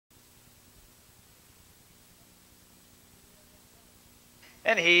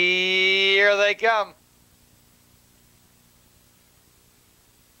And here they come.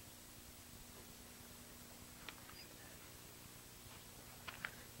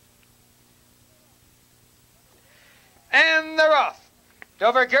 And they're off.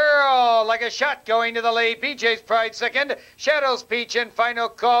 Dover Girl like a shot going to the lead. BJ's Pride second. Shadows Peach in final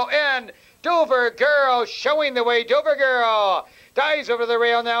call. And Dover Girl showing the way. Dover Girl dives over the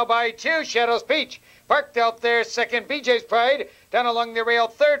rail now by 2. Shadows Peach parked out there second. BJ's Pride down along the rail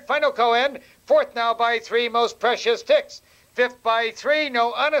third. Final call in. Fourth now by 3. Most Precious Ticks. Fifth by 3.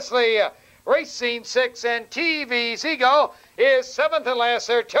 No Honestly. Racing 6 and TV's Eagle is seventh and last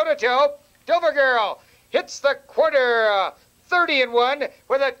there toe-to-toe. Dover Girl hits the quarter 30-1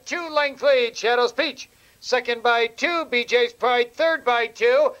 with a 2-length lead. Shadows Peach second by 2. BJ's Pride third by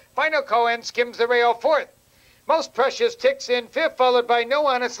 2. Final Cohen skims the rail fourth. Most Precious Ticks in fifth, followed by No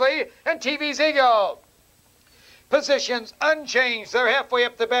Honestly and TV's Eagle. Positions unchanged. They're halfway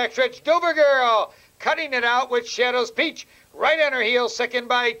up the backstretch. Dover Girl cutting it out with Shadows Peach right on her heels, second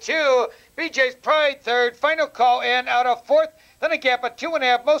by 2. BJ's Pride third. Final call in out of fourth. Then a gap of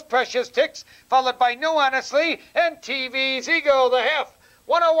 2.5. Most Precious Ticks, followed by No Honestly and TV's Eagle. The half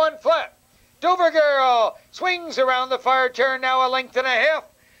 101 flat. Dover Girl swings around the fire turn, now a length and a half.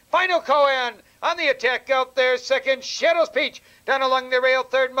 Final call in on the attack out there second. Shadows Peach down along the rail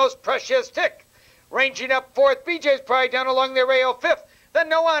third. Most Precious Tick ranging up fourth. BJ's Pride down along the rail fifth. Then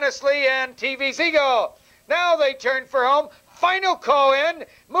No Honestly and TV's Eagle. Now they turn for home. Final call in,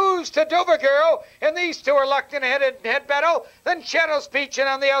 moves to Dover Girl, and these two are locked in a head battle. Then Shadows Peach, and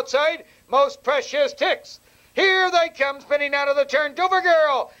on the outside, Most Precious Ticks. Here they come, spinning out of the turn. Dover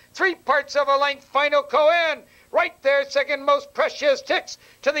Girl, 3 parts of a length. Final call in. Right there, second. Most Precious Ticks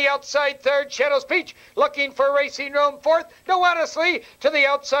to the outside third. Shadows Peach looking for racing room fourth. No Honestly to the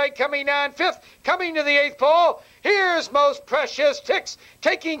outside, coming on fifth. Coming to the 8th pole. Here's Most Precious Ticks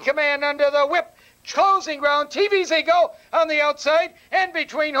taking command under the whip. Closing ground, TV's Eagle on the outside, and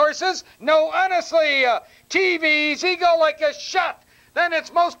between horses, No Honestly. TV's Eagle like a shot. Then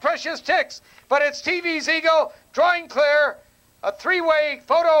it's Most Precious Ticks, but it's TV's Eagle drawing clear. A 3-way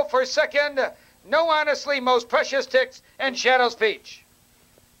photo for second. No Honestly, Most Precious Ticks, and Shadows Peach.